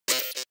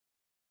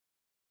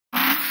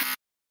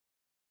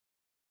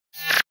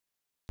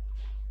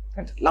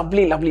That's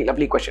lovely, lovely,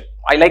 lovely question.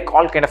 I like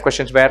all kind of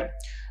questions where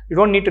you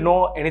don't need to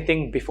know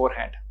anything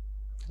beforehand.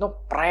 No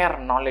prior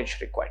knowledge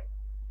required.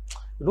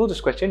 You do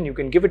this question, you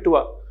can give it to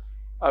an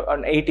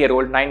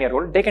 8-year-old,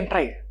 9-year-old, they can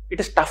try. It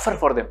is tougher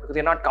for them because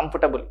they're not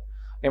comfortable.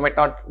 They might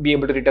not be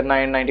able to read a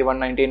 9, 91,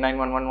 98,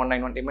 911,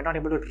 191. They might not be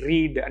able to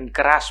read and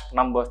grasp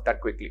numbers that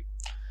quickly.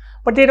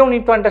 But they don't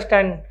need to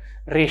understand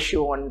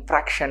ratio and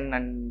fraction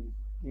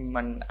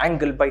and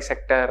angle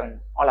bisector and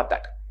all of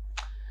that.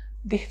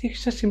 They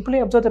just simply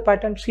observe the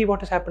pattern, see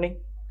what is happening,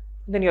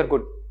 then you're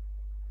good.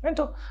 And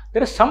so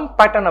there is some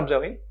pattern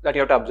observing that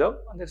you have to observe,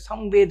 and there's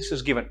some way this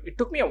is given. It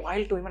took me a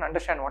while to even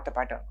understand what the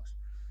pattern was.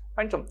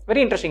 And so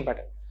very interesting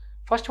pattern.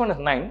 First one is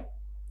 9,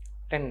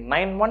 then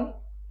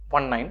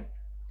 9119,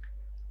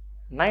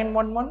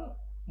 911,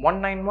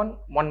 191,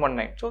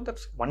 119. So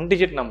that's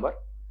 1-digit number,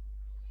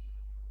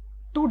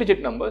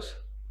 2-digit numbers,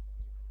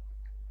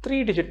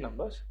 3-digit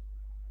numbers,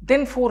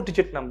 then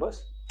 4-digit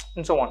numbers,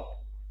 and so on.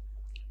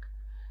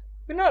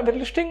 You know, we're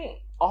listing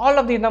all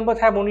of these numbers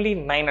have only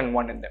 9 and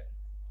 1 in them.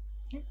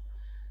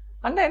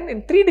 And then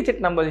in 3-digit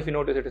numbers, if you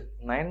notice, it is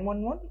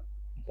 911,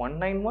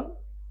 191,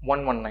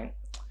 119.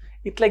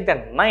 It's like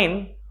that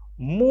 9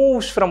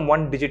 moves from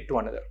one digit to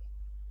another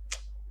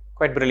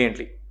quite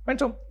brilliantly. And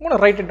so I'm going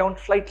to write it down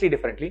slightly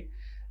differently.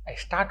 I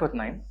start with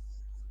 9,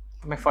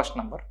 my first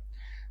number.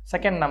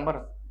 Second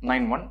number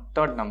 91,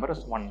 third number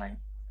is 19.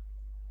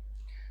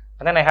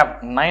 And then I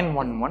have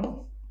 911,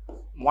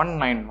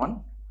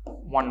 191,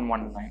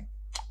 119.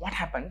 What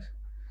happens?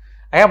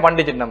 I have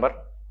 1-digit number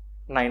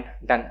 9,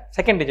 done.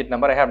 Second digit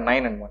number, I have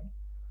 9 and 1.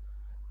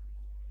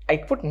 I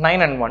put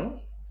 9 and 1.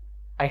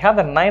 I have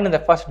the 9 in the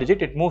first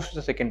digit, it moves to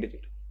the second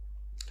digit.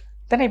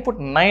 Then I put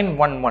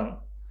 911.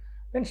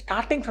 Then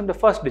starting from the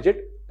first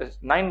digit, the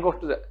 9 goes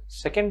to the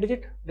second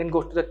digit, then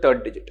goes to the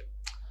third digit.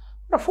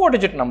 A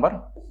 4-digit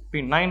number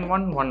be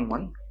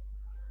 9111,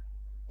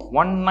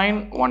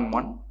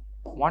 1911,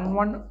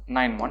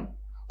 1191,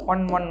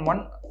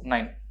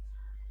 1119.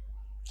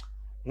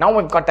 Now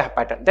we've got the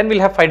pattern. Then we'll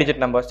have 5-digit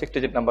numbers,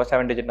 6-digit numbers,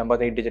 7-digit numbers,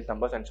 8-digit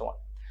numbers, and so on.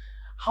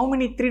 How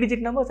many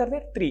 3-digit numbers are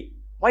there? 3.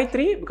 Why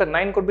 3? Because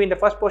 9 could be in the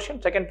first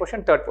portion, second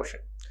portion, third portion.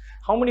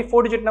 How many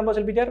 4-digit numbers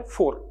will be there?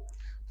 4.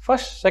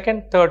 First,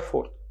 second, third,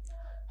 fourth.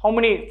 How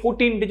many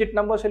 14-digit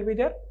numbers will be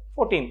there?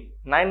 14.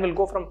 9 will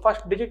go from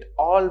first digit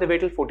all the way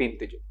till 14th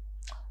digit.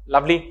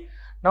 Lovely.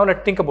 Now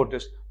let's think about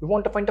this. We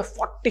want to find the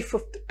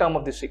 45th term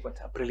of this sequence.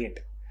 Brilliant.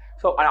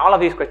 So on all of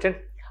these questions,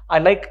 I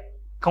like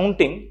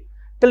counting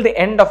till the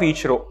end of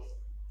each row.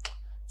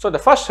 So the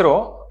first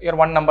row, you're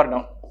one number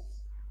down.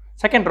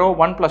 Second row,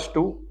 1 plus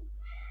 2,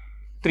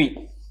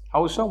 3.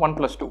 How so? 1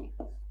 plus 2.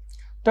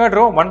 Third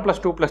row, 1 plus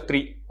 2 plus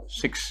 3,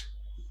 6.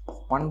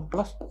 1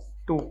 plus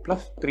 2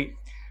 plus 3.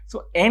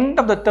 So end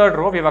of the third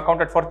row, we have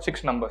accounted for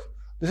 6 numbers.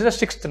 This is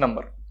the 6th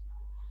number.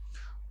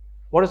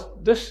 What is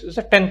this? This is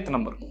a 10th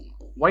number.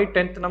 Why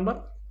 10th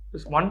number?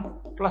 This is 1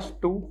 plus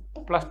 2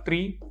 plus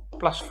 3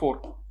 plus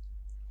 4.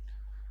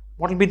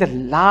 What will be the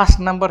last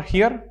number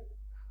here?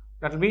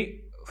 That will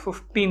be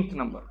 15th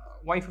number.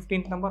 Why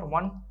 15th number?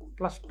 1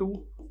 plus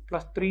 2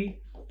 plus 3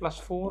 plus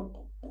 4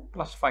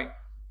 plus 5.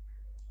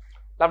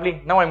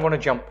 Lovely. Now I'm going to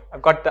jump.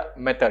 I've got the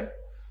method.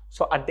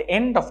 So at the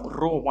end of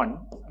row 1,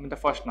 I'm in the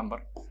first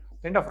number.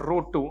 The end of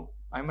row 2,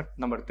 I'm at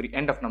number 3.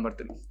 End of number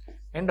 3.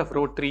 End of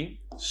row 3,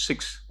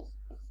 6.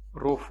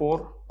 Row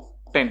 4,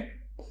 10.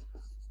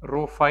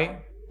 Row 5,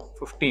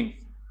 15.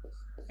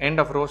 End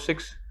of row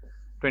 6,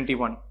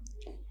 21.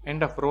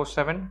 End of row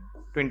 7,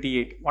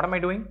 28. What am I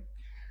doing?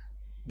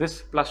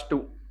 This plus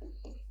 2,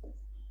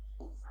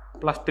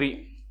 plus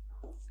 3,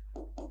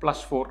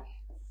 plus 4,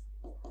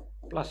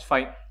 plus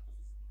 5,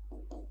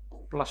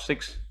 plus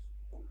 6,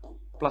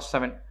 plus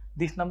 7.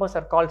 These numbers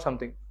are called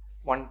something.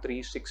 1,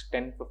 3, 6,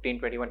 10, 15,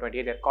 21,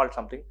 28. They are called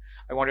something.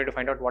 I wanted to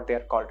find out what they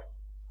are called.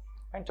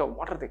 And so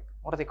what are they?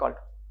 What are they called?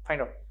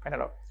 Find it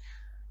out.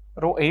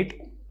 Row 8,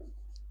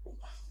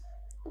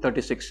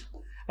 36.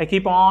 I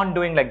keep on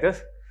doing like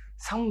this.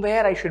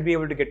 Somewhere I should be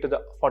able to get to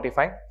the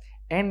 45.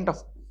 End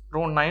of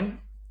row 9,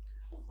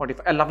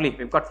 45. Lovely.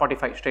 We've got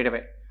 45 straight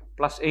away.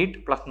 Plus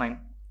 8 plus 9.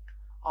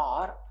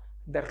 Or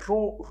the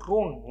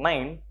row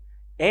 9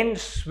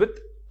 ends with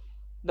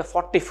the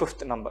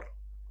 45th number.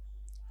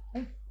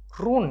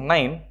 Row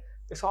 9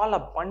 is all a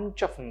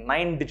bunch of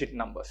 9-digit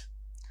numbers.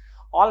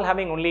 All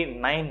having only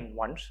 9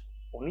 ones.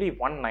 Only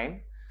one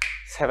 9.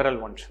 Several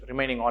ones.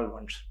 Remaining all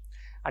ones.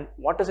 And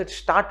what does it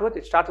start with?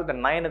 It starts with the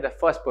 9 in the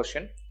first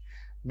position.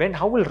 Then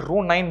how will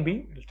row 9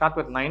 be? It will start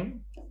with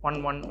 9,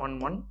 1, 1, 1,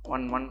 1,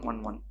 1, 1,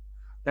 1, 1.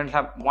 Then it will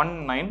have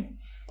 1, 9,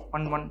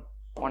 1, 1,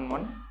 1,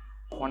 1,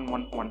 1,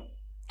 1, 1.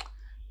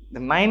 The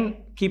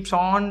 9 keeps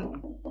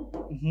on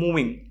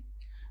moving.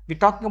 We're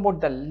talking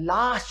about the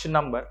last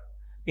number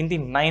in the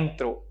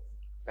 9th row.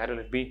 Where will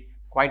it be?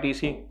 Quite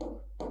easy.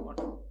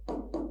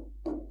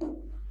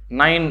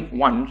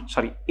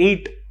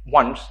 8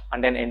 ones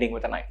and then ending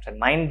with a 9. It's a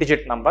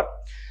 9-digit number.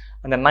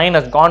 And the 9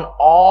 has gone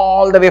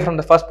all the way from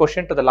the first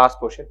portion to the last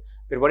portion.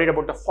 We're worried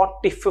about the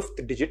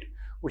 45th digit.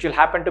 which will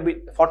happen to be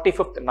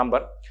 45th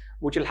number,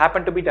 which will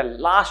happen to be the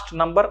last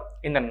number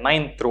in the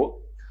 9th row,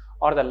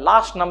 or the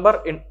last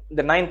number in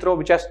the 9th row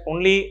which has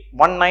only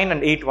 1 9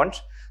 and 8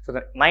 ones. So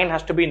the 9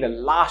 has to be in the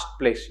last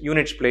place,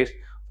 units place.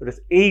 So it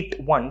is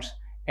 8 ones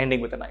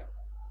ending with a 9.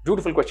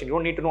 Beautiful question. You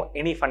don't need to know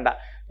any funda.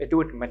 They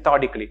do it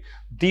methodically.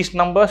 These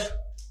numbers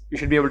you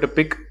should be able to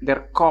pick.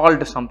 They're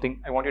called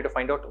something. I want you to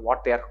find out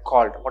what they are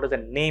called. What is the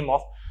name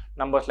of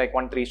numbers like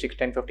 1, 3, 6,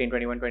 10, 15,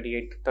 21,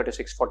 28,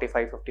 36,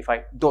 45,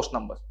 55, those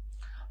numbers.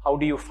 How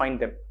do you find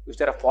them? Is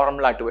there a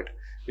formula to it?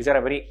 Is there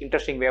a very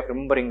interesting way of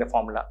remembering the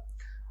formula?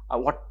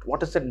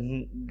 What is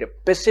the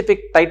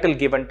specific title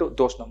given to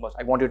those numbers?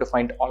 I want you to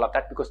find all of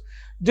that, because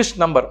this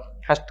number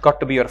has got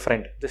to be your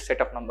friend, this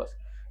set of numbers.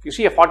 You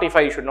see a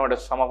 45, you should know the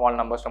sum of all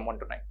numbers from 1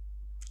 to 9.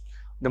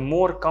 The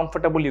more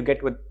comfortable you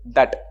get with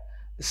that,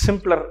 the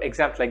simpler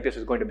exams like this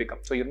is going to become.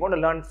 So you're going to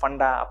learn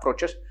funda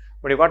approaches,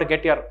 but you've got to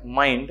get your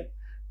mind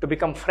to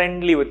become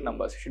friendly with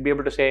numbers. You should be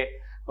able to say,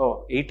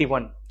 oh,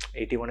 81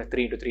 is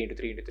 3 into 3 into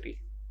 3 into 3.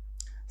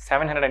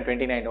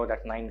 729, I know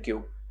that, 9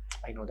 cube,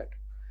 I know that.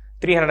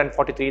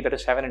 343, that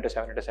is 7 into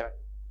 7 into 7.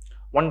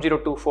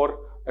 1024,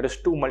 that is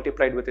 2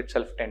 multiplied with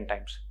itself 10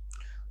 times.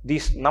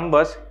 These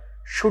numbers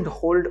should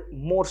hold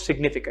more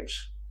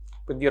significance,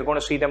 but you're going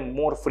to see them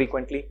more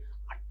frequently,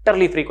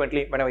 utterly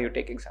frequently, whenever you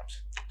take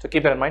exams. So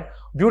keep that in mind.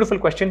 Beautiful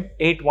question,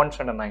 8 ones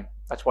and a 9.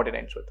 That's what it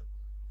ends with.